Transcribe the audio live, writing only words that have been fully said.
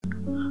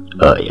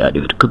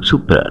அனைவருக்கும்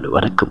சூப்பரான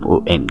வணக்கம்.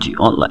 OMG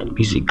online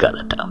music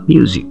Galatta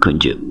music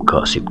கொஞ்சம்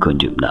காசிப்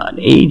கொஞ்சம் நான்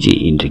ஏஜி.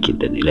 இன்றைக்கு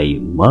இந்த நிலை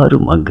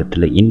மாறும்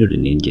அங்கத்தில் என்னோட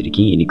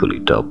நெஞ்சிருக்கேன். இன்னைக்கு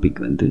டாபிக்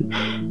வந்து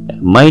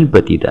மைண்ட்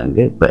பற்றி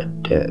தாங்க.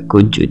 பட்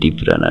கொஞ்சம்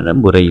டிஃப்ரெண்டான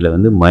முறையில்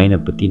வந்து மைண்டை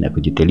பற்றி நான்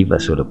கொஞ்சம்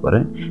தெளிவாக சொல்ல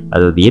போகிறேன்.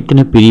 அதாவது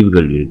எத்தனை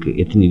பிரிவுகள் இருக்குது,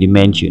 எத்தனை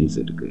டிமென்ஷன்ஸ்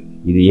இருக்குது,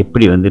 இது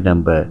எப்படி வந்து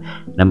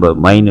நம்ம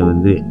மைண்டை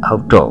வந்து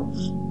அவுட்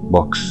ஆஃப்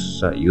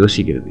பாக்ஸாக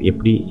யோசிக்கிறது,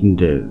 எப்படி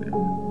இந்த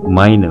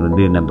மைண்டை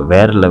வந்து நம்ம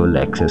வேறு லெவலில்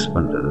அக்சஸ்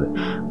பண்ணுறது,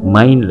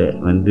 மைண்டில்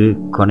வந்து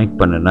கனெக்ட்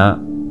பண்ணனா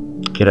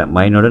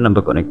மைண்டோட நம்ம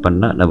கனெக்ட்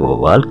பண்ணால் நம்ம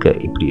வாழ்க்கை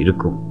இப்படி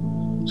இருக்கும்.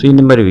 ஸோ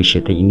இந்த மாதிரி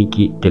விஷயத்தை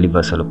இன்றைக்கி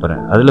தெளிவாக சொல்ல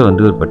போகிறேன். அதில்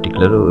வந்து ஒரு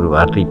பர்டிகுலர் ஒரு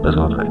வார்த்தை இப்போ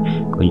சொல்கிறேன்,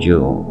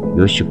 கொஞ்சம்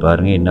யோசிச்சு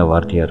பாருங்கள் என்ன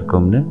வார்த்தையாக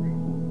இருக்கும்னு.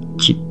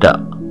 சித்தா.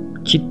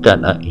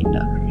 சித்தானா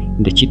என்ன?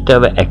 இந்த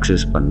சித்தாவை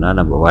அக்சஸ் பண்ணால்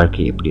நம்ம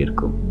வாழ்க்கை எப்படி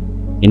இருக்கும்,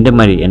 எந்த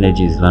மாதிரி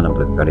எனர்ஜிஸ்லாம்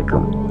நம்மளுக்கு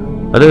கிடைக்கும்.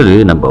 அதாவது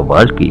நம்ம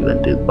வாழ்க்கை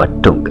வந்து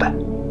வட்டங்க.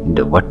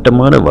 இந்த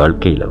வட்டமான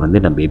வாழ்க்கையில் வந்து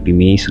நம்ம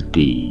எப்பயுமே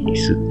சுற்றி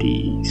சுற்றி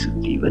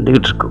சுற்றி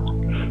வந்துக்கிட்டு இருக்கோம்.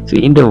 ஸோ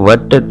இந்த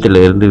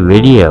வட்டத்திலிருந்து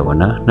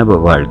வெளியாகனா நம்ம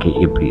வாழ்க்கை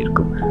எப்படி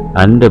இருக்கும்,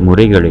 அந்த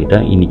முறைகளை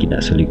தான் இன்றைக்கி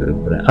நான் சொல்லிக்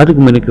கொடுக்குறேன்.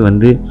 அதுக்கு முன்னுக்கு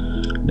வந்து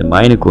இந்த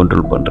மைண்டை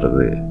கண்ட்ரோல்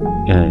பண்ணுறது,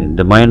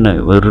 இந்த மைண்டை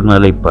ஒரு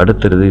நாளை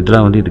படுத்துறது,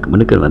 இதெல்லாம் வந்து இதுக்கு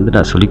முன்னுக்கு வந்து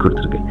நான் சொல்லி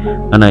கொடுத்துருக்கேன்.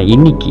 ஆனால்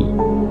இன்றைக்கி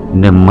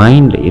இந்த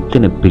மைண்டில்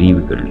எத்தனை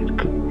பிரிவுகள்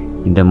இருக்குது,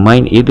 இந்த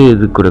மைண்ட்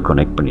எது கூட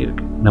கனெக்ட்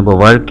பண்ணியிருக்கு, நம்ம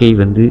வாழ்க்கை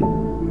வந்து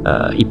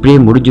இப்படியே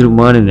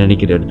முடிஞ்சிருமான்னு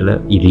நினைக்கிற இடத்துல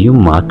இதையும்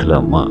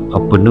மாற்றலாமா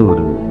அப்படின்னு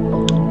ஒரு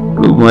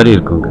மாதிரி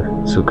இருக்குங்க.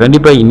 ஸோ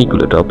கண்டிப்பாக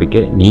இன்னைக்குள்ள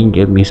டாப்பிக்கை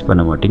நீங்கள் மிஸ்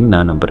பண்ண மாட்டீங்கன்னு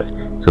நான் நம்புகிறேன்.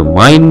 ஸோ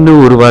மைண்டு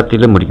ஒரு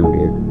வார்த்தையில் முடிக்க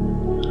முடியாது,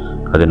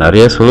 அது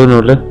நிறையா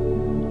சொல்லணும்ல.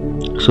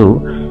 ஸோ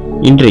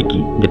இன்றைக்கு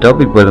இந்த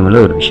டாபிக்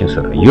போகிறதுல ஒரு விஷயம்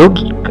சொல்கிறேன்.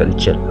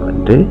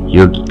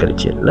 யோகி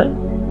கல்ச்சரில்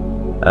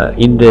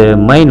இந்த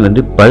மைண்ட்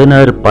வந்து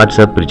 16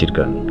 பார்ட்ஸாக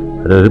பிரிச்சிருக்காங்க.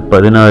 அதாவது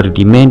 16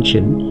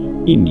 dimension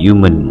in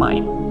human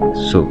mind.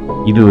 So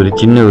இது ஒரு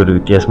சின்ன ஒரு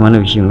வித்தியாசமான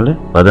விஷயங்கள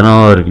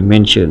 16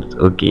 டிமென்ஷன்ஸ்.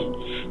 ஓகே,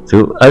 ஸோ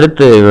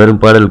அடுத்த வரும்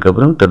பாடலுக்கு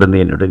அப்புறம் தொடர்ந்து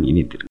என்னுடன்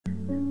இணைத்திரு.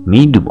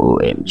 மீண்டும்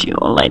OMG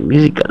online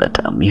music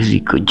Galatta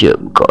music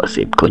கொஞ்சம்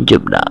காசிப்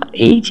கொஞ்சம் நான்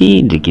ஏஜி.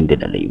 இன்றைக்கு இந்த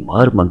நிலை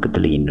மாறும்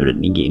அங்கத்தில்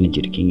என்னுடன் நீங்கள்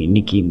இணைஞ்சிருக்கீங்க.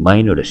 இன்னைக்கு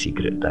மைண்டோட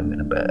சீக்கிரம் தாங்க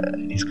நம்ம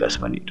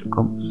டிஸ்கஸ் பண்ணிட்டு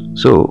இருக்கோம்.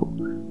 ஸோ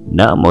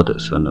நான்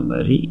சொன்ன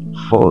மாதிரி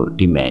 4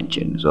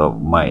 டிமென்ஷன்ஸ் ஆஃப்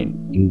மைண்ட்.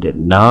 இந்த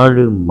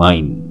 4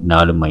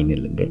 மைண்ட்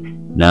இல்லைங்க,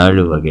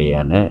 4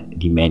 வகையான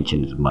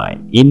டிமென்ஷன்ஸ்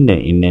மைண்ட்.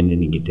 என்னன்னு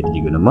நீங்கள்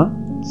தெரிஞ்சுக்கணுமா?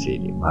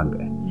 சரி வாங்க.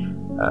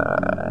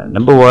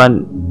 நம்பர் 1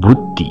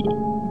 புத்தி.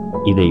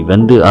 இதை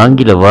வந்து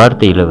ஆங்கில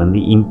வார்த்தையில் வந்து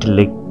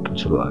இன்டலெக்ட்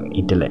சொல்லுவாங்க,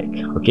 இன்டலெக்ட்.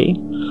 ஓகே,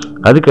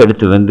 அதுக்கு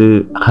அடுத்து வந்து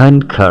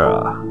அஹங்காரா.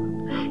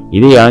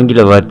 இதே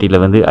ஆங்கில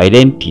வார்த்தையில் வந்து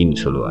ஐடென்டிட்டின்னு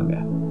சொல்லுவாங்க.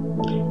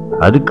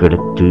 அதுக்கு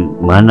அடுத்து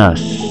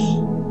மனஸ்.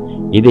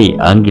 இதை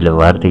ஆங்கில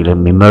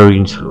வார்த்தையில்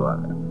மெமரின்னு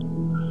சொல்லுவாங்க.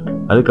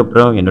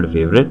 அதுக்கப்புறம் என்னோட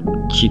ஃபேவரட்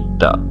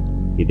சித்தா.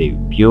 இதை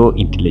பியோர்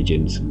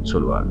இன்டெலிஜென்ஸ்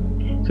சொல்லுவாங்க.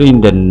 ஸோ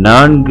இந்த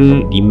 4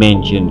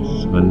 டிமென்ஷன்ஸ்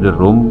வந்து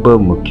ரொம்ப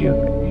முக்கியம்.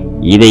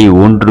 இதை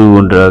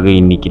ஒன்றாக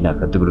இன்னைக்கு நான்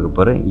கற்றுக் கொடுக்க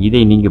போகிறேன்.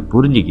 இதை நீங்கள்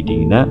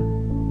புரிஞ்சுக்கிட்டீங்கன்னா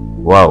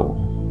வாவ்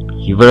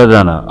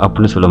இவ்வளோதானா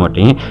அப்படின்னு சொல்ல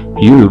மாட்டீங்க,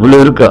 ஐயோ இவ்வளோ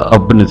இருக்கா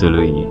அப்படின்னு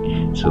சொல்லுவீங்க.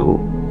 ஸோ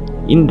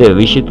இந்த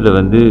விஷயத்தில்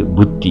வந்து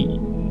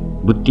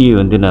புத்தியை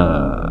வந்து நான்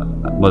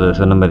முதல்ல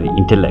சொன்ன மாதிரி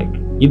இன்டெலெக்ட்.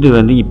 இது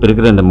வந்து இப்போ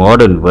இருக்கிற இந்த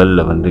மாடர்ன்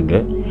வேர்ல்டில் வந்துங்க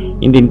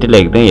இந்த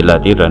இன்டெலெக்ட் தான்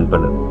எல்லாத்தையும் ரன்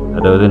பண்ணுது.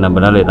 அதாவது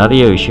நம்மளால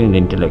நிறைய விஷயம் இந்த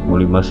இன்டெலெக்ட்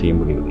மூலிமா செய்ய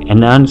முடியும்,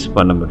 என்ஹான்ஸ்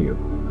பண்ண முடியும்.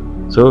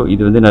 ஸோ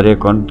இது வந்து நிறைய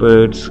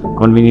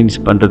கன்வீனியன்ஸ்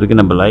பண்ணுறதுக்கு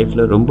நம்ம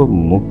லைஃப்பில் ரொம்ப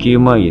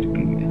முக்கியமாக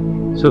இருக்குங்க.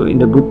 ஸோ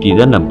இந்த புத்தி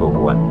தான் நம்பர்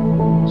 1.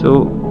 ஸோ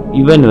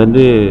ஈவன்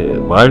வந்து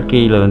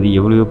வாழ்க்கையில் வந்து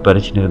எவ்வளோ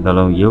பிரச்சனை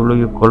இருந்தாலும்,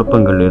 எவ்வளோ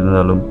குழப்பங்கள்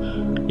இருந்தாலும்,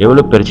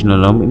 எவ்வளோ பிரச்சனை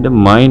இருந்தாலும் இந்த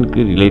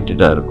மைண்டுக்கு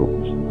ரிலேட்டடாக இருக்கும்.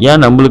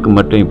 ஏன் நம்மளுக்கு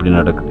மட்டும் இப்படி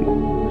நடக்குது,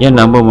 ஏன்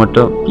நம்ம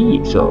மட்டும்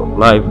பீஸ் ஆஃப்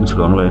லைஃப்னு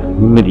சொல்லுவாங்களே,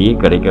 நிம்மதியே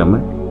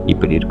கிடைக்காம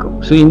இப்படி இருக்கும்.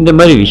 ஸோ இந்த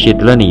மாதிரி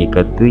விஷயத்தெலாம் நீங்கள்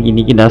கற்று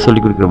இன்றைக்கி நான்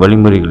சொல்லிக் கொடுக்குற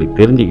வழிமுறைகளை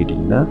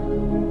தெரிஞ்சுக்கிட்டிங்கன்னா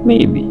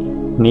மேபி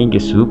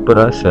நீங்கள்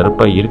சூப்பராக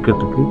சிறப்பாக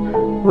இருக்கிறதுக்கு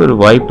ஒரு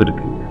வாய்ப்பு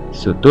இருக்குங்க.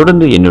 ஸோ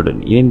தொடர்ந்து என்னுடன்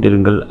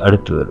இணைந்திருங்கள்.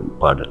 அடுத்து வரும்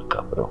பாடலுக்கு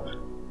அப்புறம்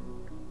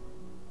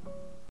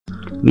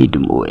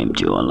மீண்டும்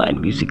OMG online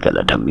music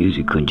Galatta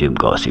music கொஞ்சம்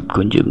காசிப்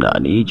கொஞ்சம்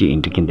நான் ஏஜி.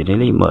 இன்றைக்கு இந்த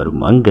நிலை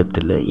மாறும்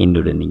அங்கத்தில்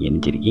என்னுடன் நீங்கள்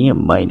இணைஞ்சிருக்கீங்க.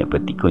 மைண்டை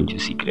பற்றி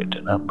கொஞ்சம்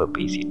சீக்ரெட்டாக நம்ம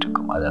பேசிகிட்டு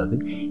இருக்கோம். அதாவது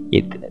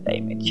எத்தனை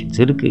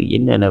டைமென்ஷன்ஸ் இருக்குது,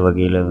 என்னென்ன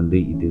வகையில் வந்து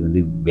இது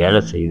வந்து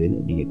வேலை செய்யுதுன்னு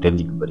நீங்கள்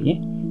தெரிஞ்சுக்க போகிறீங்க.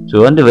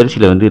 ஸோ அந்த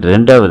வரிசையில் வந்து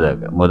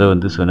 2வதாக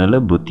வந்து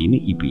சொன்னால புத்தின்னு,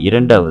 இப்போ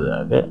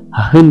 2வதாக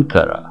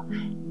அஹங்காரா.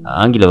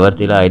 ஆங்கில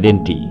வார்த்தையில்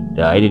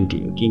ஐடென்டிட்டி.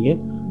 ஓகேங்க.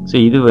 ஸோ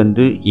இது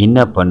வந்து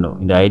என்ன பண்ணும்,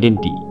 இந்த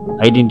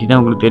ஐடென்டிட்டினா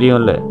உங்களுக்கு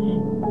தெரியும்ல.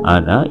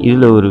 ஆனால்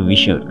இதில் ஒரு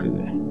விஷயம்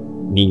இருக்குங்க.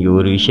 நீங்கள்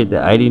ஒரு விஷயத்தை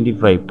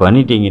ஐடென்டிஃபை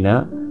பண்ணிட்டீங்கன்னா,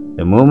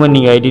 இந்த மூமெண்ட்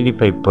நீங்கள்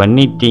ஐடென்டிஃபை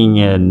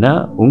பண்ணிட்டீங்கன்னா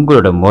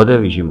உங்களோட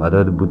விஷயம்,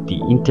 அதாவது புத்தி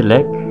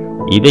இன்டெலெக்ட்,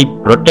 இதை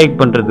ப்ரொடெக்ட்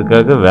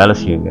பண்ணுறதுக்காக வேலை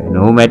செய்யுங்க.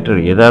 நோ மேட்டர்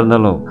எதாக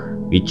இருந்தாலும்,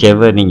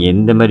 விச்செவர் நீங்கள்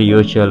எந்த மாதிரி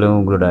யோசிச்சாலும்,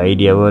 உங்களோட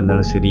ஐடியாவாக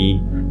இருந்தாலும் சரி,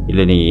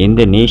 இல்லை நீங்கள்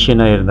எந்த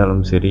நேஷனாக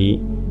இருந்தாலும் சரி,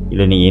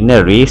 இல்லை நீங்கள் என்ன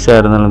ரேஸாக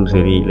இருந்தாலும்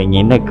சரி, இல்லை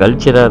நீங்கள் என்ன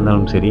கல்ச்சராக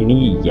இருந்தாலும் சரி,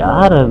 நீங்கள்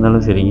யாராக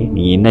இருந்தாலும் சரிங்க,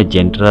 நீங்கள் என்ன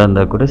ஜென்டராக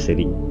இருந்தால் கூட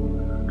சரி,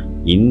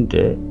 இந்த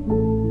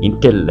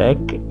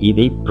இன்டெலெக்ட்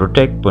இதை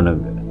ப்ரொடெக்ட்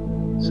பண்ணுங்க.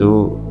 ஸோ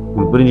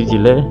உங்களுக்கு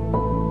புரிஞ்சிச்சுல?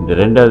 இந்த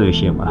ரெண்டாவது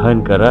விஷயம்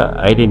அகங்காரா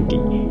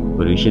ஐடென்டிட்டி,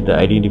 ஒரு விஷயத்தை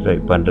ஐடென்டிஃபை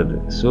பண்ணுறது.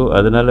 ஸோ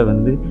அதனால்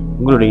வந்து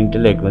உங்களோட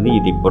இன்டெலெக்ட் வந்து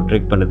இதை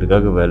ப்ரொடெக்ட்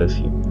பண்ணுறதுக்காக வேலை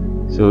செய்யும்.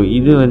 ஸோ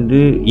இது வந்து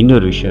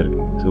இன்னொரு விஷயம்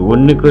இருக்குது. ஸோ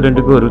 1க்கும்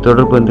 2க்கும் ஒரு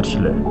தொடர்பு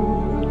வந்துருச்சுல.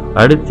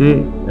 அடுத்து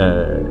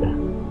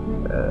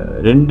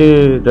 2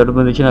 தொடர்பு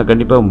வந்துச்சுன்னா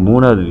கண்டிப்பாக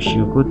 3வது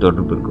விஷயமுக்கும்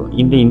தொடர்பு இருக்கும்.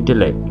 இந்த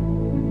இன்டெலெக்ட்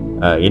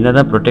என்ன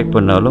தான் ப்ரொடெக்ட்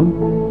பண்ணாலும்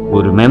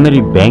ஒரு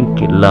மெமரி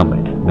பேங்க்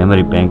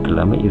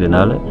இல்லாமல்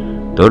இதனால்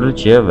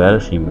தொடர்ச்சியாக வேலை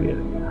செய்ய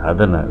முடியாது.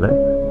 அதனால்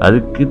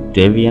அதுக்கு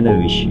தேவையான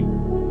விஷயம்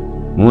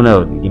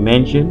 3வது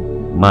டிமென்ஷன்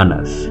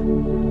மனஸ்,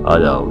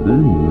 அதாவது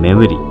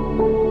மெமரி.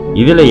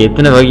 இதில்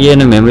எத்தனை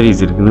வகையான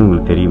மெமரிஸ் இருக்குதுன்னு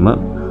உங்களுக்கு தெரியுமா?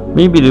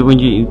 மேபி இது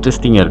கொஞ்சம்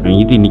இன்ட்ரெஸ்டிங்காக இருக்கும்.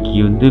 இது இன்றைக்கி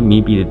வந்து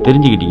மேபி இதை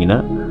தெரிஞ்சுக்கிட்டிங்கன்னா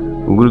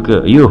உங்களுக்கு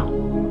ஐயோ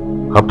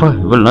அப்பா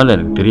இவ்வளோ நாள்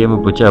எனக்கு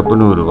தெரியாமல் போச்சு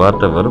அப்படின்னு ஒரு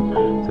வார்த்தை வரும்.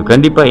 ஸோ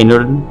கண்டிப்பாக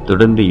என்னுடன்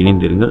தொடர்ந்து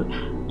இணைந்திருங்கள்.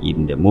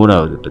 இந்த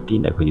 3வது பற்றி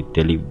நான் கொஞ்சம்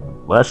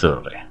தெளிவாக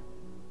சொல்கிறேன்.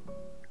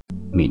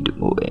 மீண்டும்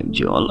OMG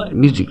online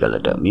music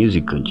Galatta,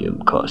 music கொஞ்சம்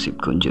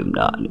காசிப் கொஞ்சம்.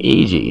 நான்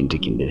ஏஜ்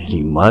இன்றைக்கின்ற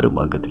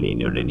மாறுமாக்கத்தில்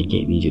என்னோட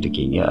நீங்கள்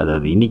இணைஞ்சிருக்கீங்க.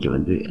 அதாவது இன்றைக்கி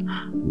வந்து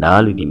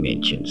 4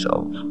 டிமென்ஷன்ஸ்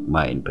ஆஃப்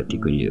மைண்ட் பற்றி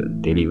கொஞ்சம்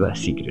தெளிவாக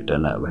சீக்ரெட்டாக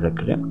நான்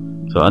விளக்குறேன்.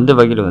 ஸோ அந்த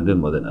வகையில் வந்து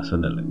முதல் நான்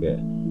சொன்னேன்லங்க,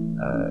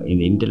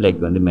 இந்த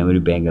இன்டெலெக்ட் வந்து மெமரி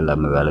பேங்க்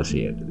இல்லாமல் வேலை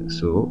செய்யாது.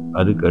 ஸோ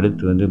அதுக்கு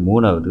அடுத்து வந்து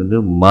 3வது வந்து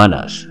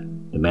மானாஸ்,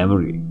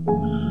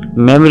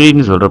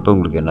 மெமரின்னு சொல்கிறப்ப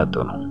உங்களுக்கு என்ன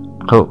தோணும்?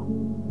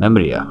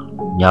 மெமரியா,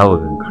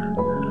 ஞாபகங்கள்,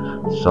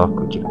 சாக்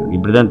வச்சுருக்கு,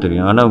 இப்படி தான்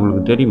தெரியும். ஆனால்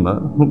உங்களுக்கு தெரியுமா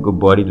உங்கள்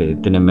பாடியில்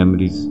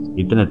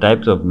எத்தனை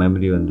டைப்ஸ் ஆஃப்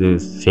மெமரி வந்து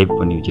சேவ்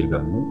பண்ணி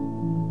வச்சுருக்காங்க?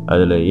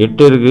 அதில்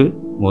 8 இருக்குது.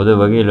 முதல்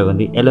வகையில்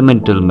வந்து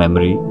எலமெண்டல்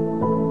மெமரி,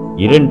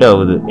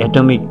 2வது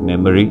அட்டாமிக்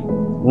மெமரி,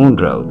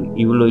 3வது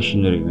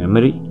இவல்யூஷனரி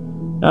மெமரி,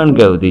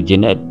 4வது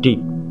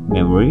ஜெனட்டிக்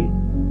மெமரி,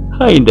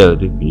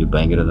 5வது கொஞ்சம்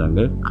பயங்கரம்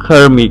தாங்க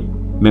கர்மிக்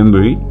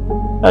மெமரி.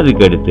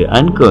 அதுக்கு அடுத்து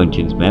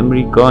unconscious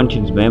memory,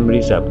 conscious memory,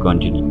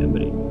 subconscious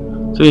memory.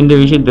 So இந்த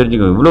விஷயம்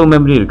தெரிஞ்சுக்கோங்க. இவ்வளோ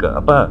மெமரி இருக்கா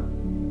அப்பா?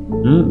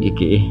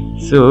 ஓகே.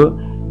 ஸோ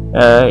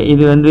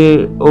இது வந்து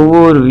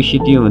ஒவ்வொரு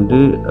விஷயத்தையும் வந்து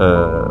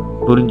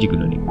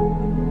புரிஞ்சுக்கணும்.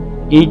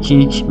 நீங்கள்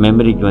ஈச்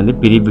மெமரிக்கு வந்து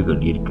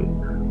பிரிவுகள் இருக்குது.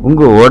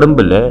 உங்கள்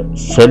உடம்புல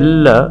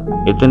செல்லாக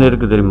எத்தனை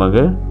இருக்குது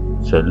தெரியுமாங்க?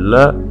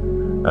 செல்லாக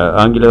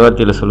ஆங்கில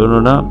வார்த்தையில்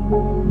சொல்லணும்னா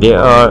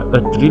there are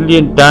a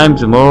trillion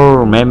times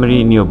more memory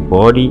in your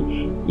body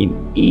in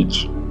each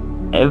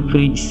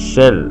every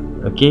cell.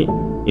 Okay,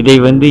 இதை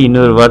வந்து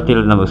இன்னொரு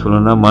வார்த்தையில் நம்ம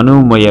சொல்லணும்னா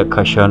மனோமய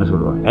கஷான்னு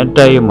சொல்லுவோம்,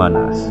 என்டையர்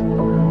மனஸ்.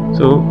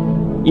 ஸோ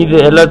இது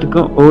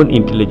எல்லாத்துக்கும் ஓன்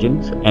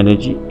இன்டெலிஜென்ஸ்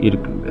எனர்ஜி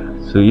இருக்குங்க.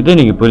 ஸோ இதை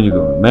நீங்கள்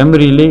புரிஞ்சுக்கோங்க.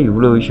 மெமரியிலே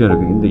இவ்வளோ விஷயம்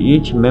இருக்குது. இந்த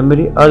ஈச்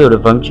மெமரி அதோட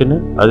ஃபங்க்ஷனு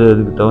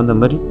அதுக்கு தகுந்த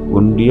மாதிரி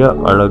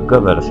ஒண்டியாக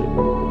அழகாக வேலை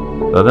செய்யும்.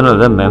 அதனால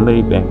தான்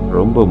மெமரி பேங்க்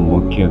ரொம்ப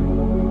முக்கியம்.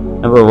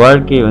 நம்ம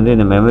வாழ்க்கையை வந்து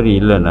இந்த மெமரி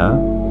இல்லைன்னா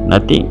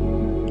நத்திங்.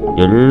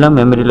 எல்லாம்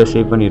மெமரியில்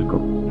சேவ்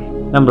பண்ணியிருக்கோம்.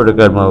 நம்மளோட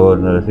கர்மாவாக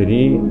இருந்தாலும் சரி,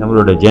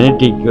 நம்மளோட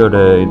ஜெனட்டிக்கோட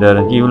இதாக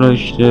இருந்துச்சு,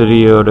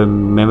 இவல்யூஷனரியோட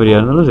மெமரியாக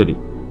இருந்தாலும் சரி,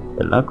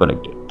 எல்லாம்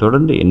கனெக்டட்.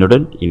 தொடர்ந்து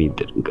என்னுடன்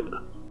இணைத்திருங்கள்.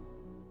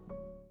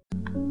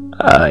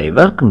 Hi,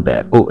 welcome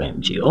back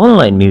OMG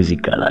online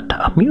music Galatta,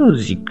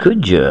 music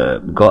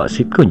கொஞ்சம்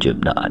காசிப் கொஞ்சம்.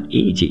 நான்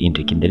ஏஜ்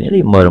இன்றைக்கு இந்த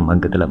நிலை மாறும்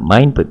அங்கத்தில்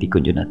மைண்ட் பற்றி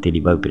கொஞ்சம் நான்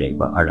தெளிவாக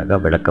விரைவாக அழகாக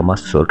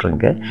விளக்கமாக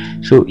சொல்கிறேங்க.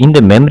 ஸோ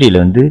இந்த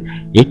மெமரியில் வந்து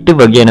 8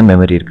 வகையான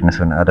மெமரி இருக்குன்னு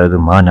சொன்னேன். அதாவது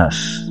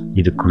மானாஸ்,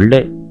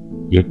 இதுக்குள்ளே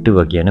 8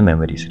 வகையான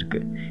மெமரிஸ்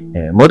இருக்குது.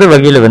 முதல்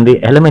வகையில் வந்து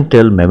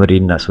எலமெண்டல்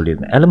மெமரின்னு நான்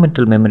சொல்லியிருந்தேன்.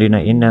 எலமெண்டல்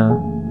மெமரினா என்ன?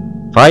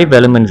 5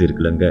 எலிமெண்ட்ஸ்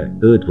இருக்குல்லங்க,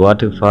 earth,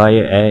 water,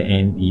 fire, air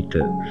and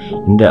ether.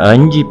 இந்த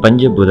 5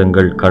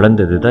 பஞ்சபூதங்கள்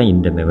கலந்தது தான்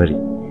இந்த மெமரி.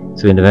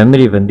 ஸோ இந்த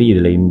மெமரி வந்து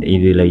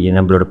இதில்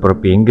நம்மளோட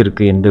பிறப்பு எங்கே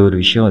இருக்குது, எந்த ஒரு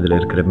விஷயம் அதில்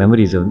இருக்கிற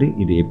மெமரிஸை வந்து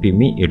இது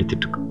எப்பயுமே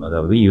எடுத்துகிட்டு இருக்கும்.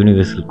 அதாவது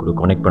யூனிவர்சல் கூட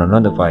கனெக்ட் பண்ணணும்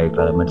அந்த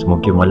 5 எலிமெண்ட்ஸ்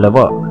முக்கியம்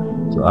அல்லவா?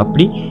 ஸோ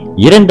அப்படி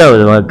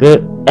 2வது வகை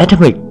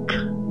அட்டமிக்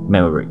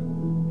மெமரி.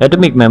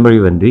 அட்டமிக் மெமரி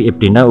வந்து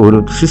எப்படின்னா ஒரு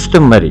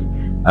சிஸ்டம் மாதிரி.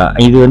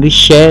 இது வந்து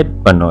ஷேர்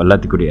பண்ணோம்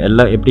எல்லாத்துக்கூட.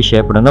 எல்லாம் எப்படி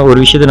ஷேர் பண்ணோம்னா ஒரு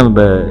விஷயத்தை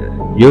நம்ம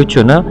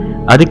யோசிச்சோன்னா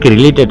அதுக்கு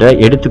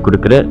ரிலேட்டடாக எடுத்து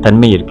கொடுக்குற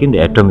தன்மை இருக்குது இந்த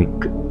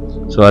அட்டோமிக்.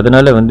 ஸோ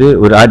அதனால் வந்து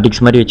ஒரு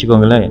ஆர்டிக்ஸ் மாதிரி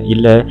வச்சுக்கோங்களேன்,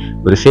 இல்லை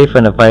ஒரு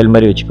சேஃபான ஃபைல்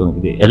மாதிரி வச்சுக்கோங்க.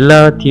 இது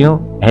எல்லாத்தையும்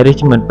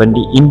அரேஞ்ச்மெண்ட்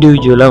பண்ணி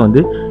இண்டிவிஜுவலாக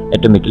வந்து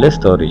அட்டோமிக்கில்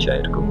ஸ்டோரேஜ்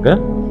ஆகிருக்குங்க.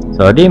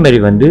 ஸோ அதே மாதிரி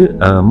வந்து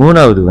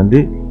 3வது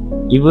வந்து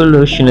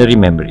இவல்யூஷனரி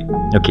மெமரி.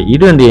 ஓகே,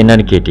 இது வந்து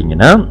என்னன்னு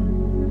கேட்டிங்கன்னா,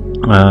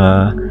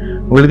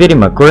 உங்களுக்கு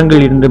தெரியுமா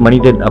குரங்கில் இருந்து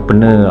மனிதன்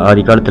அப்படின்னு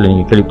ஆதி காலத்தில்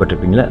நீங்கள்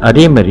கேள்விப்பட்டிருப்பீங்களா?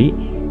 அதே மாதிரி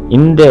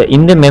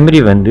இந்த மெமரி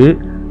வந்து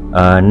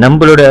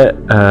நம்மளோட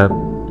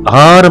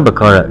ஆரம்ப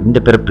காலம், இந்த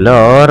பிறப்பில்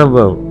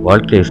ஆரம்ப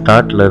வாழ்க்கை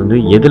ஸ்டார்ட்ல இருந்து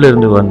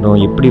எதுலேருந்து வந்தோம்,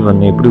 எப்படி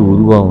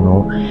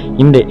உருவாகணும்,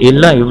 இந்த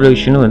எல்லா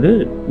இவல்யூஷனும் வந்து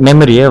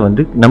மெமரியாக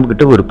வந்து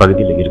நம்மக்கிட்ட ஒரு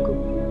பகுதியில் இருக்கும்.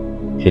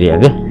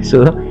 சரியாக? ஸோ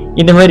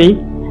இந்த மாதிரி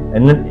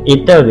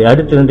 8வது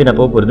அடுத்து வந்து நான்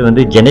போக போகிறது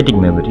வந்து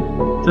genetic memory.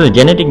 So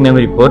genetic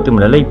memory போகிறதுக்கு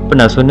முன்னால் இப்போ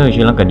நான் சொன்ன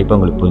விஷயம்லாம் கண்டிப்பாக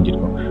உங்களுக்கு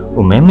புரிஞ்சிருக்கும்.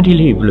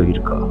 மெமரியிலே இவ்வளோ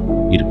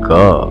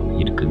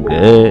இருக்குங்க.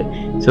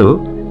 ஸோ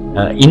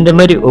இந்த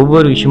மாதிரி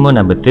ஒவ்வொரு விஷயமும்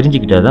நம்ம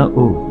தெரிஞ்சுக்கிட்டா தான்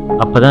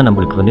அப்போ தான்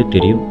நம்மளுக்கு வந்து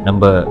தெரியும்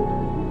நம்ம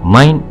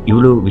மைண்ட்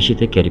இவ்வளோ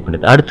விஷயத்தை கேரி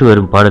பண்ணுது. அடுத்து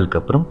வரும் பாடலுக்கு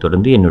அப்புறம்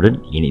தொடர்ந்து என்னுடன்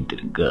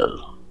இணைத்திருங்கள்.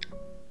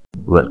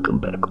 Welcome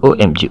back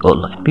OMG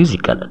online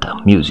music Galatta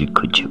music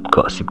கொஞ்சம்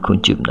காசிப்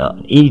கொஞ்சம் நான்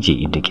ஏஜே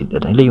இன்றைக்கு இந்த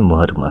நிலையும்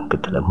மாறும்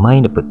அக்கத்தில்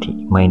மைண்டை பற்றி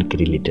மைண்டுக்கு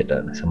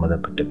ரிலேட்டடான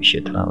சம்மந்தப்பட்ட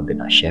விஷயத்தெல்லாம் வந்து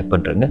நான் ஷேர்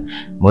பண்ணுறேங்க.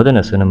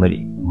 நான் சொன்ன மாதிரி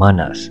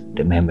மானாஸ்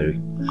த மெமரி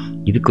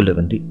இதுக்குள்ளே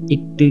வந்து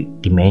 8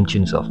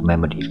 டிமென்ஷன்ஸ் ஆஃப்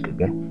மெமரி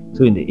இருக்குங்க.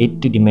 ஸோ இந்த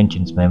 8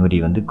 டிமென்ஷன்ஸ் மெமரி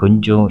வந்து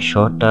கொஞ்சம்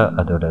ஷார்ட்டாக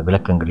அதோட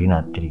விளக்கங்களையும்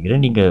நான்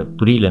தெரிவிக்கிறேன். நீங்கள்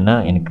புரியலன்னா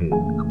எனக்கு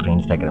அப்புறம்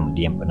இன்ஸ்டாகிராம்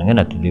டிஎம் பண்ணுங்கள்,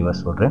 நான் தெளிவாக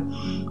சொல்கிறேன்.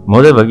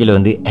 வகையில்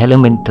வந்து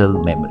எலமெண்டல்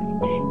மெமரி.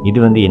 இது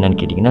வந்து என்னன்னு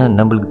கேட்டிங்கன்னா,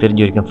 நம்மளுக்கு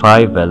தெரிஞ்ச வரைக்கும்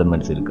 5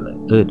 எலமெண்ட்ஸ் இருக்குல்ல,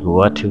 earth,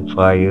 water,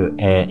 fire,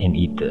 air and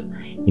ether.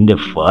 இந்த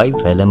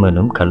 5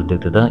 எலமெண்ட்டும்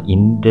கலந்தது தான்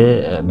இந்த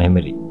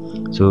மெமரி.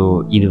 ஸோ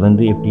இது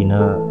வந்து எப்படின்னா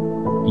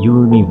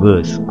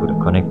யூனிவர்ஸ் கூட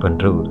கனெக்ட்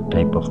பண்ணுற ஒரு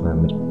டைப் ஆஃப்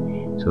மெமரி.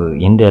 ஸோ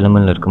எந்த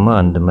எலமெண்ட்டில் இருக்குமோ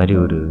அந்த மாதிரி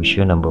ஒரு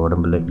விஷயம் நம்ம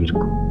உடம்புல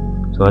இருக்கும்.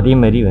 ஸோ அதே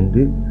மாதிரி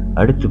வந்து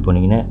அடுத்து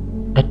போனீங்கன்னா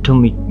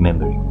அட்டோமிக்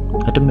மெமரி.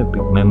 அட்டோமிக்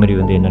மெமரி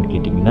வந்து என்னென்னு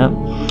கேட்டிங்கன்னா,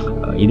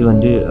 இது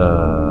வந்து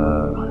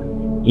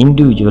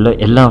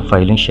இண்டிவிஜுவலாக எல்லா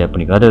ஃபைலையும் ஷேர்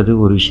பண்ணிக்கும். அதாவது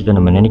ஒரு விஷயத்தை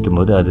நம்ம நினைக்கும்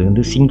போது அது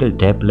வந்து சிங்கிள்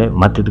டேப்பில்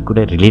மற்றது கூட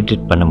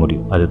ரிலேட்டட் பண்ண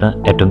முடியும். அதுதான்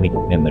அட்டோமிக்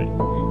மெமரி.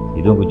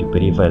 இதுவும் கொஞ்சம்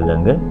பெரிய ஃபைல்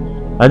தாங்க.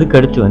 அதுக்கு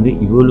அடுத்து வந்து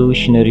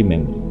இவல்யூஷனரி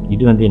மெமரி.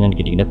 இது வந்து என்னென்னு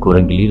கேட்டிங்கன்னா,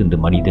 குரங்கில் இருந்து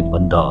மனிதன்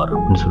வந்தார்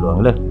அப்படின்னு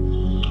சொல்லுவாங்கள்ல,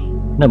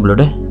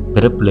 நம்மளோட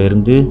பிறப்புல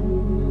இருந்து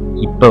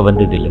இப்போ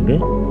வந்தது இல்லைங்க,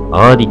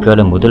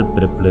 ஆதிக்கால முதல்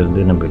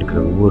பிறப்பிலிருந்து நம்ம எடுக்கிற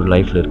ஒவ்வொரு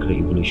லைஃப்பில் இருக்கிற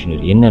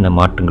இவல்யூஷனரி என்னென்ன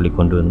மாற்றங்களை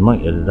கொண்டு வந்தோமோ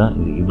அதுதான்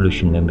இது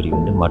இவல்யூஷன் மெமரி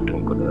வந்து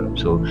மாற்றங்களை கொண்டு வரும்.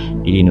 ஸோ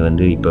திடீர்னு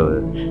வந்து இப்போ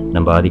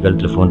நம்ம ஆதி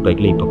காலத்தில் ஃபோன்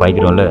பாய்க்கல, இப்போ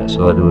பாய்க்கிறோம்ல, ஸோ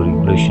அது ஒரு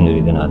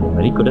இவல்யூஷனரி தானே, அந்த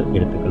மாதிரி கூட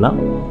எடுத்துக்கலாம்.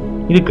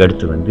 இதுக்கு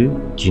அடுத்து வந்து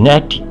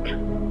ஜெனட்டிக்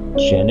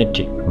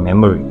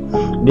மெமரி.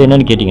 இது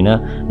என்னென்னு கேட்டிங்கன்னா,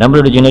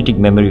 நம்மளோட ஜெனட்டிக்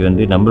மெமரி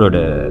வந்து நம்மளோட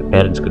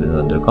பேரண்ட்ஸ் கிட்ட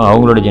வந்திருக்கோம்,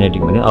 அவங்களோட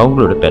ஜெனட்டிக் மெமரி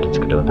அவங்களோட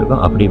பேரண்ட்ஸ் கிட்ட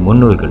வந்திருக்கோம். அப்படியே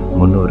முன்னோர்கள்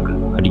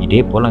அடிக்கிட்டே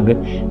போகலாங்க.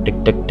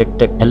 டெக் டெக் டெக்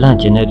டெக் எல்லாம்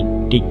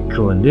ஜெனட்டிக்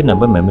வந்து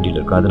நம்ம மெமரியில்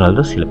இருக்கும். அதனால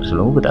தான் சில பேர்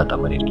சொல்லுவாங்க, உங்கள் தாத்தா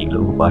மாதிரி இருக்கீங்களா,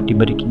 உங்கள் பாட்டி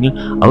மாதிரி இருக்கீங்க,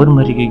 அவர்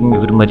மாதிரி இருக்கீங்க,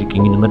 இவர் மாதிரி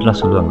இருக்கீங்க, இந்த மாதிரிலாம்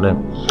சொல்லுவாங்களே.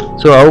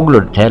 ஸோ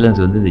அவங்களோட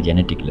டேலண்ட்ஸ் வந்து இந்த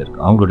ஜெனட்டிக்கில்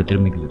இருக்கும், அவங்களோட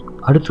திறமைகள் இருக்கும்.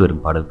 அடுத்து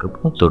வரும் பாடலுக்கு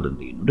அப்புறம்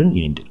தொடர்ந்து என்னுடன்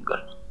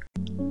இணைந்திருக்காள்.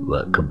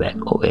 Welcome back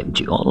OMG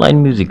online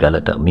music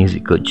Galatta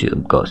music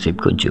கொஞ்சம்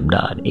காசிப் கொஞ்சம்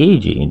நான்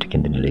ஏஜே. இன்றைக்கு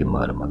இந்த நிலையம்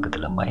மாறும்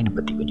அங்கத்தில் மைண்டை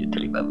பற்றி கொஞ்சம்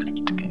தெளிவாக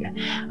விளக்கிட்டு இருக்கேங்க.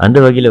 அந்த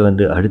வகையில்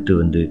வந்து அடுத்து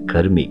வந்து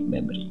karmic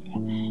memory.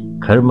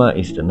 Karma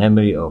is the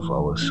memory of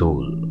our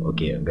soul.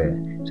 ஓகேங்க.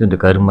 ஸோ இந்த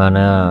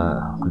கர்மானா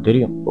உங்களுக்கு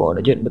தெரியும்,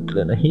 போன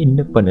ஜென்மத்தில் நான்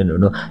என்ன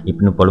பண்ணணும்னோ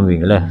இப்படின்னு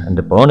புலம்புவீங்களே,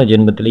 அந்த போன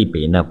ஜென்மத்தில் இப்போ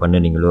என்ன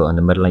பண்ணினீங்களோ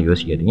அந்த மாதிரிலாம்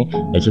யோசிக்காதீங்க.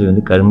 ஆக்சுவலி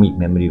வந்து கர்மிக்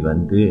மெமரி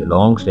வந்து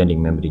லாங்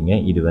ஸ்டாண்டிங் மெமரிங்க.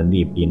 இது வந்து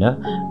எப்படின்னா,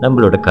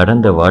 நம்மளோட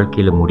கடந்த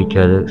வாழ்க்கையில்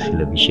முடிக்காத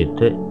சில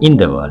விஷயத்தை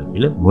இந்த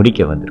வாழ்க்கையில்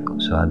முடிக்க வந்திருக்கும்.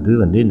 ஸோ அது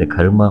வந்து இந்த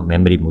கர்மா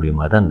மெமரி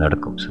மூலியமாக தான்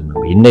நடக்கும். ஸோ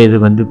நம்ம என்ன இது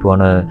வந்து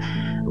போன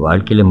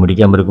வாழ்க்கையில்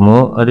முடிக்காமல் இருக்குமோ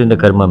அது இந்த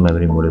கர்மா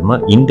மெமரி மூலமா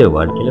இந்த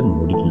வாழ்க்கையில்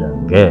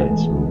முடிக்கலாங்க.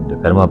 ஸோ இந்த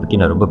கர்மா பற்றி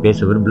நான் ரொம்ப பேச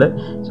விரும்பல.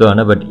 ஸோ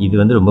ஆனால் பட் இது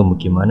வந்து ரொம்ப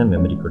முக்கியமான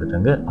மெமரி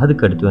கொடுத்தாங்க.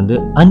 அதுக்கு அடுத்து வந்து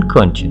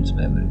அன்கான்ஷியஸ்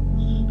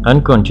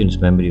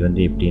மெமரி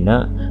வந்து எப்படின்னா,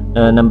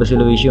 நம்ம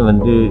சில விஷயம்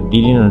வந்து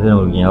திடீர்னு வந்து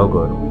நமக்கு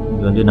ஞாபகம் வரும்.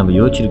 இது வந்து நம்ம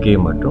யோசிச்சிருக்கவே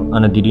மாட்டோம்,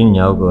 ஆனால் திடீர்னு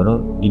ஞாபகம்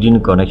வரும்,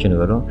 திடீர்னு கனெக்ஷன்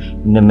வரும்.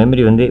 இந்த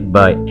மெமரி வந்து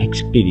பை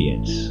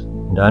எக்ஸ்பீரியன்ஸ்,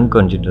 இந்த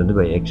அன்கான்ஷியஸ் வந்து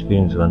பை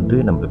எக்ஸ்பீரியன்ஸ் வந்து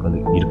நம்மளுக்கு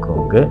வந்து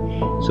இருக்குங்க.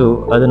 ஸோ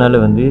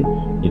அதனால் வந்து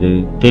இது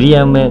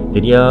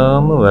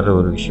தெரியாமல் வர்ற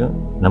ஒரு விஷயம்,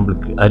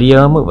 நம்மளுக்கு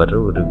அறியாமல் வர்ற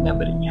ஒரு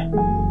மெமரிங்க.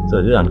 ஸோ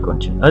அது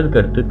அன்கான்ஷியஸ். அதுக்கு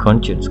அடுத்து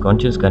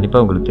கான்ஷியஸ்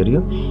கண்டிப்பாக உங்களுக்கு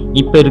தெரியும்,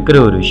 இப்போ இருக்கிற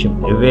ஒரு விஷயம்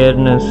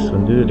அவேர்னஸ்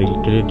வந்து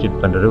ரிலேட்டட்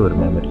பண்ணுற ஒரு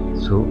மெமரி.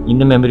 ஸோ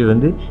இந்த மெமரி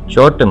வந்து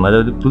ஷார்ட் டேர்ம்,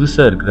 அதாவது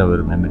புதுசாக இருக்கிற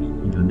ஒரு மெமரி.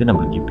 இது வந்து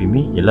நம்மளுக்கு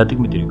எப்பயுமே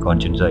எல்லாத்துக்குமே தெரியும்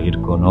கான்ஷியஸாக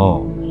இருக்கணும்,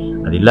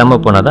 அது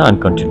இல்லாமல் போனால் தான்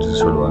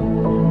அன்கான்ஷியஸ் சொல்லுவாங்க.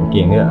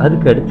 ஓகேங்க.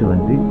 அதுக்கு அடுத்து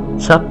வந்து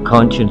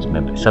சப்கான்ஷியஸ்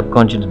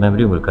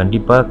மெமரி உங்களுக்கு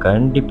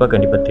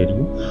கண்டிப்பாக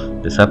தெரியும்.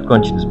 இந்த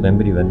சப்கான்ஷியஸ்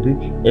மெமரி வந்து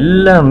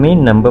எல்லாமே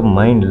நம்ம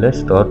மைண்டில்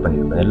ஸ்டோர்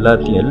பண்ணியிருக்கோம்,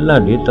 எல்லா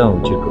டேட்டாவும்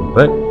வச்சுருக்கோம்.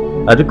 பட்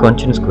அது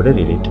கான்ஷியஸ் கூட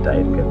ரிலேட்டட்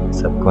ஆகிருக்கு.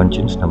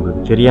 சப்கான்ஷியஸ்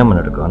நம்மளுக்கு தெரியாமல்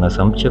நடக்கும், ஆனால்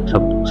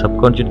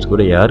சப்கான்ஷியஸ்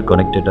கூட யார்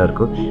கனெக்டடாக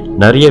இருக்கோ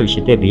நிறைய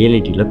விஷயத்த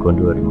ரியாலிட்டியில்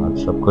கொண்டு வருமா.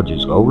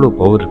 சப்கான்ஷியஸ் அவ்வளோ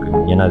பவர்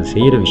இருக்குது, ஏன்னா அது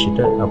செய்கிற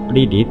விஷயத்த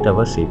அப்படியே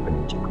டேட்டாவாக சேவ் பண்ணி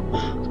வச்சுருக்கோம்.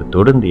 ஸோ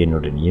தொடர்ந்து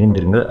என்னுடன்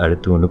இணைந்திருங்க.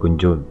 அடுத்து ஒன்று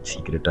கொஞ்சம்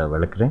சீக்கிரட்டாக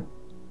வளர்க்குறேன்.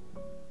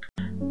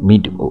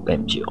 மீண்டும்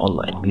OMG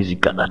online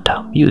music Galatta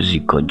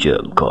music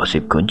கொஞ்சம்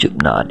காசிப் கொஞ்சம்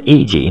நான்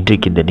ஏஜே.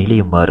 இன்றைக்கு இந்த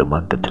நிலையம் மாறும்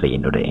அங்கத்தில்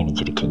என்னோட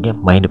இணைஞ்சிருக்கீங்க.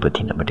 மைண்டை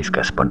பற்றி நம்ம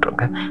டிஸ்கஸ்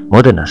பண்ணுறோங்க.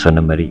 நான்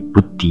சொன்ன மாதிரி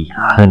புத்தி,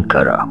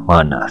 அகங்காரா,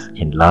 Manas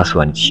and last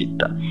one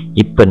Siddha.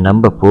 இப்போ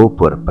நம்ம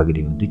போகிற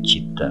பகுதி வந்து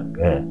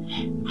சித்தாங்க.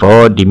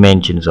 4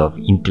 dimensions of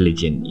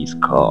intelligence is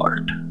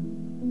called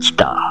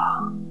Chitta.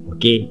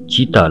 Okay,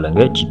 சீட்டா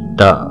இல்லைங்க,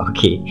 சித்தா.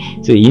 ஓகே.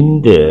 ஸோ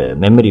இந்த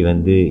மெமரி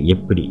வந்து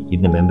எப்படி,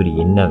 இந்த மெமரி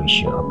என்ன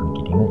விஷயம் அப்படின்னு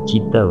கேட்டிங்கன்னா,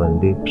 சீட்டா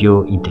வந்து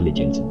பியூர்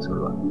இன்டெலிஜென்ஸ்னு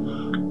சொல்லுவாங்க.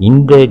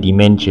 இந்த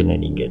டிமென்ஷனை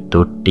நீங்கள்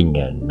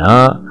தொட்டிங்கன்னா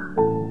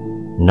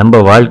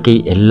நம்ம வாழ்க்கை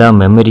எல்லா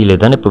மெமரியில்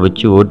தானே இப்போ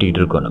வச்சு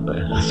ஓட்டிகிட்டு இருக்கோம் நம்ம.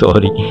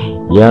 சாரி,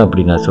 ஏன்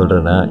அப்படி நான்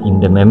சொல்கிறேன்னா,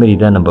 இந்த மெமரி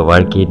தான் நம்ம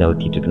வாழ்க்கையை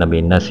நவுத்திட்டு இருக்கு. நம்ம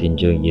என்ன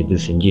செஞ்சோம், எது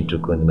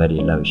செஞ்சிட்ருக்கோம், இந்த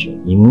மாதிரி எல்லா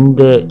விஷயம்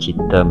இந்த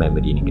சித்தா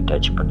மெமரி நீங்கள்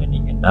டச்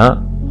பண்ணினீங்கன்னா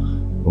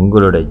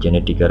உங்களோட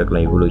ஜெனட்டிக்காக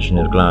இருக்கலாம், இவல்யூஷன்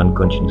இருக்கலாம்,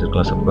 அன்கான்ஷியஸ்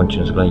இருக்கலாம்,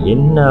 சப்கான்ஷியஸ் இருக்கலாம்,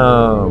 என்ன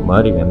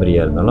மாதிரி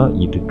மெமரியாக இருந்தாலும்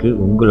இதுக்கு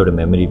உங்களோட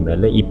மெமரி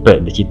மேலே இப்போ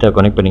இந்த சித்தா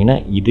கனெக்ட் பண்ணிங்கன்னா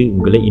இது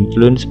உங்களை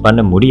இன்ஃப்ளூயன்ஸ்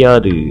பண்ண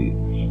முடியாது.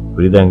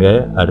 புரியுதாங்க?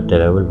 அடுத்த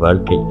லெவல்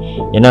வாழ்க்கை.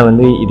 ஏன்னா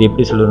வந்து இது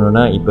எப்படி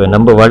சொல்லணும்னா, இப்போ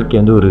நம்ம வாழ்க்கை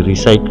வந்து ஒரு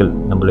ரிசைக்கிள்.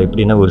 நம்மள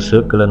எப்படின்னா ஒரு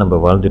சர்க்கிளாக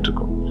நம்ம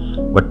வாழ்ந்துட்டுருக்கோம்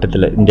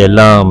வட்டத்தில். இந்த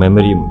எல்லா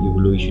மெமரியும்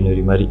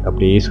இவல்யூஷனரி மாதிரி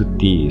அப்படியே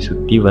சுற்றி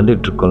சுற்றி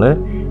வந்துட்டுருக்கோம்ல.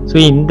 ஸோ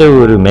இந்த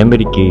ஒரு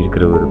மெமரிக்கு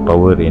இருக்கிற ஒரு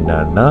பவர்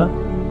என்னன்னா,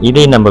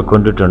 இதை நம்ம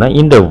கொண்டுட்டோம்னா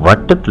இந்த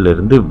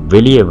வட்டத்திலிருந்து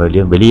வெளியே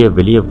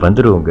வெளியே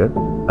வந்துடுவோங்க.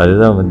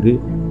 அதுதான் வந்து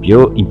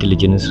பியோர்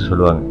இன்டெலிஜென்ஸ்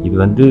சொல்லுவாங்க. இது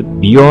வந்து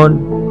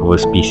பியாண்ட்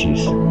அவர்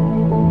ஸ்பீசிஸ்,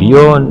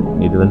 பியாண்ட்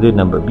இது வந்து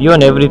நம்ம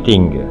beyond every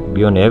thing,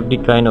 beyond every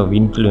kind of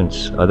influence.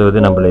 அதாவது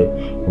நம்மளை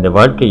இந்த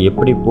வாழ்க்கை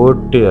எப்படி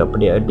போட்டு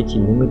அப்படி அடித்து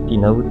நிமித்தி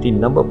நவுத்தி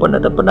நம்ம பண்ண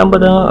தப்பு நம்ம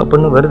தான்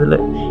அப்படின்னு வருதில்ல,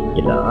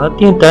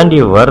 எல்லாத்தையும் தாண்டி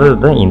வர்றது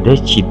தான் இந்த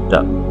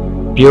சித்தா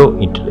பியோர்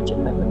இன்டெலிஜென்ஸ்.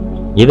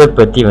 இதை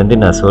பற்றி வந்து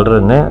நான்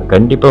சொல்கிறேன்னா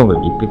கண்டிப்பாக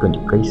உங்களுக்கு இப்போ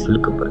கொஞ்சம் கை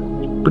சுலுக்கப்படுறேன்.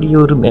 இப்படி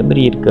ஒரு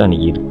மெமரி இருக்கான்னு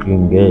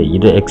இருக்குங்க.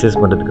 இதை எக்ஸஸ்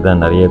பண்ணுறதுக்கு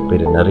தான் நிறைய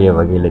பேர் நிறைய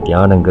வகையில்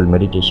தியானங்கள்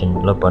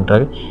மெடிடேஷன்லாம்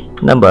பண்ணுறாங்க.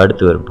 நம்ம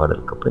அடுத்து வரும்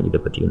பாடலுக்கு அப்புறம்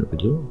இதை பற்றி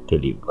கொஞ்சம்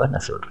தெளிவாக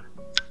நான் சொல்கிறேன்.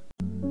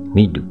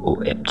 மீண்டும்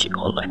OMG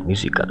ஆன்லைன்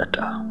மியூசிக்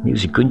அதட்டா,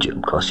 மியூசிக்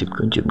கொஞ்சம் காசிப்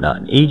கொஞ்சம்.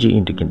 நான் ஏஜி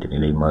இன்றைக்கு இந்த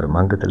நிலை மாறும்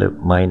அங்கத்தில்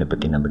மைனை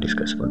பற்றி நம்ம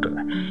டிஸ்கஸ்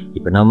பண்ணுறோங்க.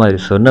 இப்போ நம்ம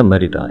சொன்ன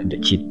மாதிரி தான் இந்த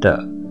சித்தா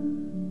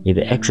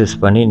இதை ஆக்சஸ்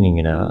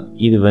பண்ணினீங்கன்னா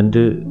இது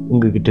வந்து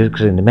உங்ககிட்ட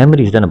இருக்கிற இந்த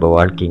மெமரிஸ் தான் நம்ம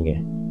வாழ்க்கைங்க.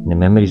 இந்த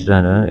மெமரிஸ்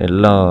தான்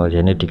எல்லா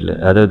ஜெனட்டிக்கில்,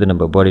 அதாவது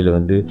நம்ம பாடியில்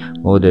வந்து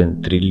மோர் தென்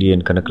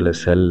ட்ரில்லியன் கணக்கில்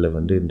செல்லில்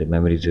வந்து இந்த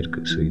மெமரிஸ்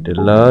இருக்குது. ஸோ இது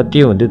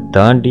எல்லாத்தையும் வந்து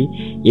தாண்டி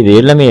இது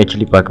எல்லாமே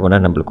ஆக்சுவலி பார்க்க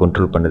போனால் நம்மளை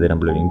கண்ட்ரோல் பண்ணுது,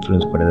 நம்மளை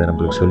இன்ஃப்ளூயன்ஸ் பண்ணுது,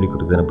 நம்மளுக்கு சொல்லிக்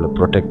கொடுக்குது, நம்மளை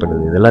ப்ரொடெக்ட்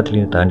பண்ணுது. இது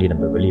எல்லாத்துலேயும் தாண்டி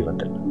நம்ம வெளியே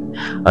வந்துடலாம்.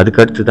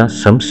 அதுக்கடுத்து தான்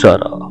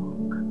சம்சாரா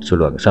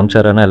சொல்லுவாங்க.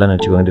 சம்சாரானா எல்லாம்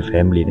நினச்சிக்குவாங்க இது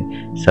ஃபேமிலின்னு.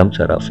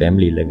 சம்சாரா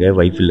ஃபேமிலி இல்லைங்க,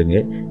 ஒய்ஃப் இல்லைங்க.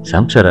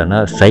 சம்சாரானா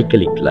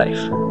சைக்கிளிக்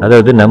லைஃப்.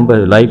 அதாவது நம்ம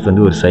லைஃப்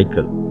வந்து ஒரு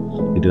சைக்கிள்.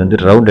 இது வந்து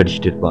ரவுண்ட்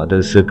அடிச்சுட்டு இருப்போம்,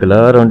 அதாவது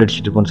சர்க்கிளாக ரவுண்ட்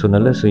அடிச்சுட்டு இருப்போம்னு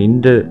சொன்னால. ஸோ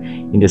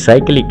இந்த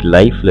சைக்கிளிக்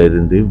லைஃப்பில்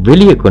இருந்து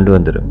வெளியே கொண்டு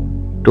வந்துடும்,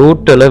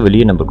 டோட்டலாக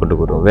வெளியே நம்ம கொண்டு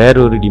வருவோம், வேற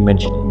ஒரு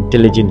டிமென்ஷன்,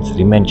 இன்டெலிஜென்ஸ்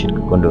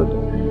டிமென்ஷனுக்கு கொண்டு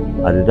வரும்.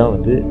 அதுதான்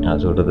வந்து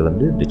நான் சொல்கிறது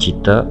வந்து இந்த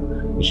சித்தா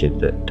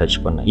விஷயத்தை டச்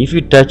பண்ண. If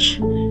you touch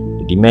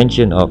the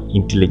dimension of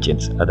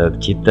intelligence, அதாவது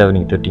சித்தாவை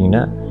நீங்கள்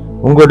தொட்டிங்கன்னா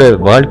உங்களோட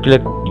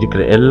வாழ்க்கையில்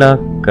இருக்கிற எல்லா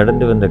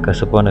கடந்து வந்த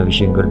கசப்பான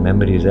விஷயங்கள்,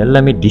 மெமரிஸ்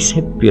எல்லாமே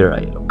டிஸப்பியர்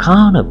ஆகிடும்,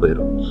 காண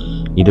போயிடும்.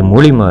 இது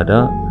மூலிமா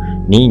தான்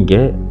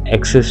நீங்கள்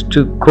அக்சஸ் டு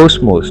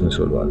கோஸ்மோஸ்னு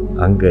சொல்லுவாங்க,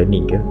 அங்கே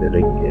நீங்கள்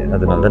விரைங்க.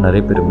 அதனால தான்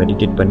நிறைய பேர்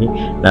மெடிடேட் பண்ணி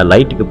நான்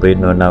லைட்டுக்கு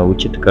போயிடணும், நான்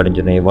உச்சத்துக்கு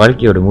அடைஞ்சிடணும், என்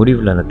வாழ்க்கையோட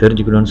முடிவில் நான்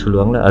தெரிஞ்சுக்கணும்னு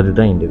சொல்லுவாங்களே,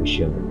 அதுதான் இந்த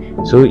விஷயம்.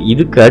 ஸோ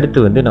இதுக்கு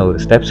அடுத்து வந்து நான்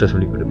ஒரு ஸ்டெப்ஸை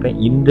சொல்லிக் கொடுப்பேன்.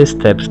 இந்த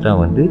ஸ்டெப்ஸ்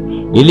தான் வந்து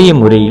எளிய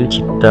முறையில்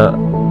சித்தா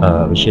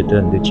விஷயத்தை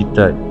வந்து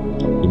சித்தா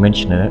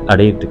டிமென்ஷனை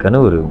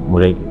அடையிறதுக்கான ஒரு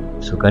முறைகள்.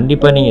 ஸோ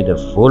கண்டிப்பாக நீங்கள் இதை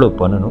ஃபாலோ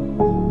பண்ணணும்.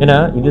 ஏன்னா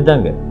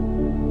இதுதாங்க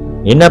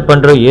என்ன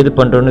பண்ணுறோம் ஏது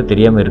பண்ணுறோன்னு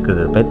தெரியாமல்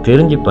இருக்கிறத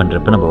தெரிஞ்சு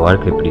பண்ணுறப்ப நம்ம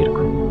வாழ்க்கை எப்படி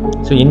இருக்கும்.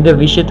 ஸோ இந்த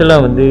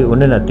விஷயத்தெல்லாம் வந்து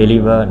ஒன்று நான்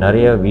தெளிவாக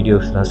நிறையா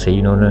வீடியோஸ் தான்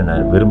செய்யணும்னு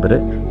நான்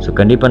விரும்புகிறேன். ஸோ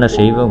கண்டிப்பாக நான்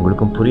செய்வேன்,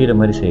 உங்களுக்கும் புரிகிற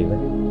மாதிரி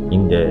செய்வேன்.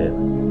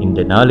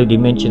 இந்த 4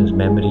 டிமென்ஷன்ஸ்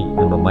மெமரி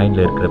நம்ம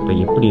மைண்டில் இருக்கிறப்ப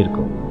எப்படி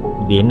இருக்கும்,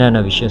 இது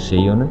என்னென்ன விஷயம்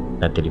செய்யணும்னு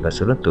நான் தெளிவாக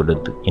சொல்கிறேன்.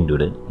 தொடர்ந்து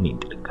என்னுடன்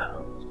இணைந்திருக்கேன்.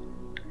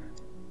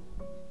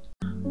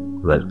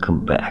 Welcome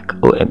back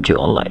OMG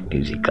online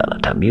music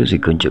Galatta,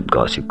 music கொஞ்சம்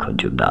காசிப்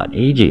கொஞ்சம். நான்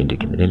ஏஜி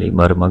இன்றைக்கு இந்த நிலை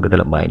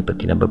மறுமங்கதல மைண்ட்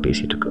பற்றி நம்ம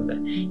பேசிகிட்டு இருக்கோங்க.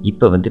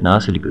 இப்போ வந்து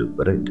நான் சொல்லி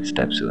கொடுக்குற இந்த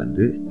ஸ்டெப்ஸ்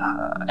வந்து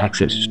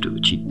ஆக்சஸ் டு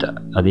சித்தா.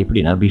 அது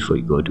எப்படின்னா, before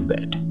you go to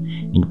bed,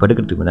 நீங்கள்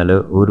படுக்கிறதுக்கு முன்னால்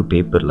ஒரு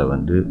பேப்பரில்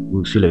வந்து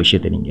சில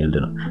விஷயத்தை நீங்கள்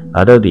எழுதணும்.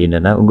 அதாவது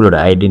என்னென்னா உங்களோட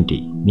ஐடென்டிட்டி,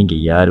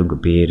 நீங்கள் யார்,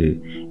 உங்கள் பேர்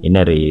என்ன,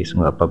 ரேஸ்,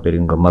 உங்கள் அப்பா பேர்,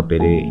 உங்கள் அம்மா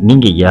பேர்,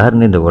 நீங்கள்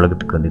யாருன்னு இந்த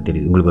உலகத்துக்கு வந்து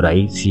தெரியுது. உங்களுக்கு ஒரு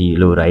ஐசி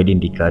இல்லை ஒரு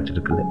ஐடென்டிட்டி கார்டு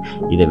இருக்குல்ல,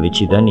 இதை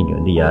வச்சு தான் நீங்கள்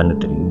வந்து யாருன்னு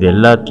தெரியும். இது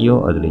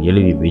எல்லாத்தையும் அதில்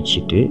எழுதி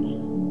வச்சுட்டு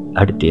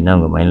அடுத்து என்ன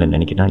உங்கள் மைண்டில்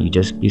நினைக்கிறேன்னா, யூ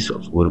ஜஸ்ட்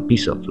ஒரு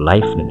பீஸ் ஆஃப்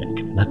லைஃப்னு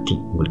நினைக்கிறேன்.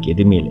 நத்திங், உங்களுக்கு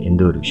எதுவுமே இல்லை,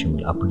 எந்த ஒரு விஷயமும்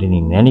இல்லை. அப்படி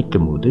நீங்கள்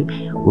நினைக்கும் போது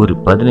ஒரு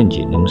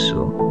 15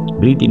 நிமிஷம்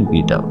breath in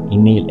breath out,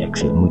 inhale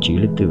exhale, மூச்சு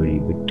இழுத்து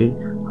விட்டு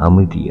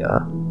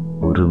அமைதியாக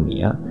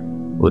பொறுமையாக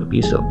ஒரு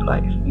piece of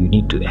life you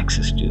need to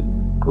access to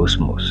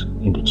cosmos.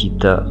 இந்த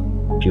சித்தா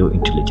பியூர்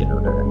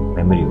இன்டெலிஜென்ஸோட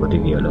மெமரி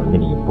உதவியால் வந்து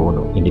நீங்கள்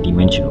போகணும். இந்த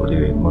டிமென்ஷன்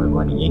உதவி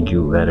மூலமாக நீங்கள்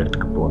எங்கேயோ வேறு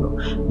இடத்துக்கு போகணும்,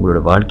 உங்களோட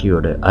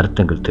வாழ்க்கையோட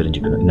அர்த்தங்கள்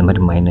தெரிஞ்சுக்கணும். இந்த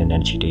மாதிரி மைண்டை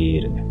நினச்சிட்டே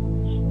இருங்க.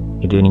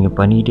 இது நீங்கள்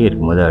பண்ணிக்கிட்டே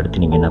இருக்கும்போது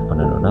அடுத்து நீங்கள் என்ன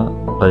பண்ணணும்னா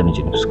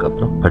 15 நிமிஷத்துக்கு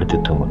அப்புறம் படுத்து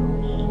தூங்கணும்.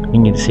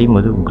 நீங்கள் இது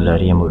செய்யும்போது உங்களை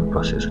அறியாமல் ஒரு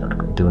ப்ராசஸ்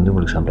நடக்கும். இது வந்து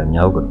உங்களுக்கு சம்டைம்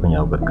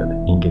ஞாபகம் இருக்காது.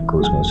 நீங்கள்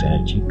கோஸ்மோஸ்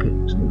எனர்ஜிக்கு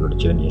உங்களோட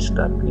ஜேர்னியை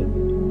ஸ்டார்ட்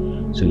பண்ணிடுவீங்க.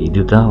 ஸோ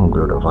இதுதான்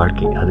உங்களோட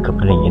வாழ்க்கை.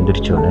 அதுக்கப்புறம் நீங்கள்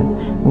எந்திரிச்சோன்னே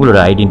உங்களோட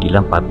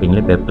ஐடென்டிட்டிலாம்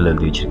பார்ப்பீங்களே, பேப்பரில்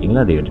எழுதி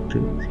வச்சுருக்கீங்களா, அதை எடுத்து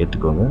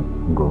சேர்த்துக்கோங்க.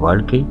 உங்கள்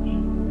வாழ்க்கை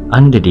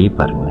அந்த டே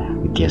பாருங்களேன்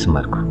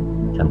வித்தியாசமாக இருக்கும்.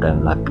 சம்டைம்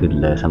லக்கு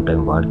இல்லை,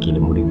 சம்டைம்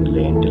வாழ்க்கையில் முடிவு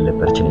இல்லை, எண்ட் இல்லை,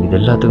 பிரச்சனை, இது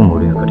எல்லாத்துக்கும்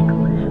முடிவு கிடைக்கும்.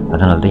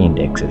 அதனால தான் இந்த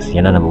எக்ஸஸ்.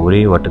 ஏன்னா நம்ம ஒரே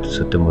ஓட்டத்தை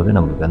சுற்றும் போது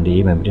நம்மளுக்கு அந்த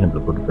மெமரி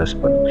நம்மளுக்கு போட்டு ப்ரெஸ்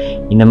பண்ணும்.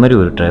 இந்த மாதிரி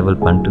ஒரு ட்ராவல்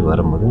பண்ணிட்டு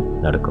வரும்போது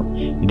நடக்கும்.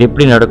 இது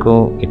எப்படி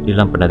நடக்கும்,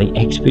 எப்படிலாம் பண்ணாதீங்க,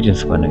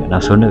 எக்ஸ்பீரியன்ஸ் பண்ணுங்கள்.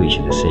 நான் சொன்ன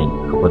விஷயத்தை செய்யுங்க.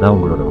 அப்போ தான்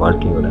உங்களோட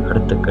வாழ்க்கையோட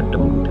அடுத்த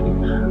கட்டம் தெரியும்.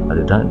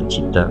 அதுதான் இந்த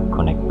சித்தா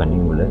கனெக்ட் பண்ணி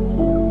உங்களை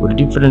ஒரு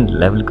டிஃப்ரெண்ட்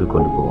லெவலுக்கு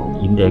கொண்டு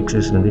போவோம். இந்த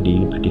எக்ஸசைஸ் வந்து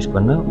டெய்லி ப்ராக்டிஸ்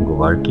பண்ணால் உங்கள்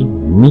வாழ்க்கை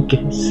மிக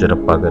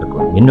சிறப்பாக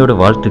இருக்கும். என்னோட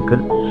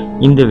வாழ்த்துக்கள்.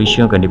 இந்த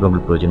விஷயம் கண்டிப்பாக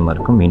உங்களுக்கு பிரயோஜனமாக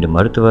இருக்கும். மீண்டும்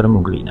அடுத்த வாரம்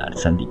உங்களை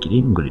நான்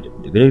சந்திக்கிறேன். உங்களிடம்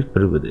விரைவு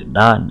பெறுவது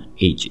நான்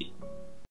ஏஜே.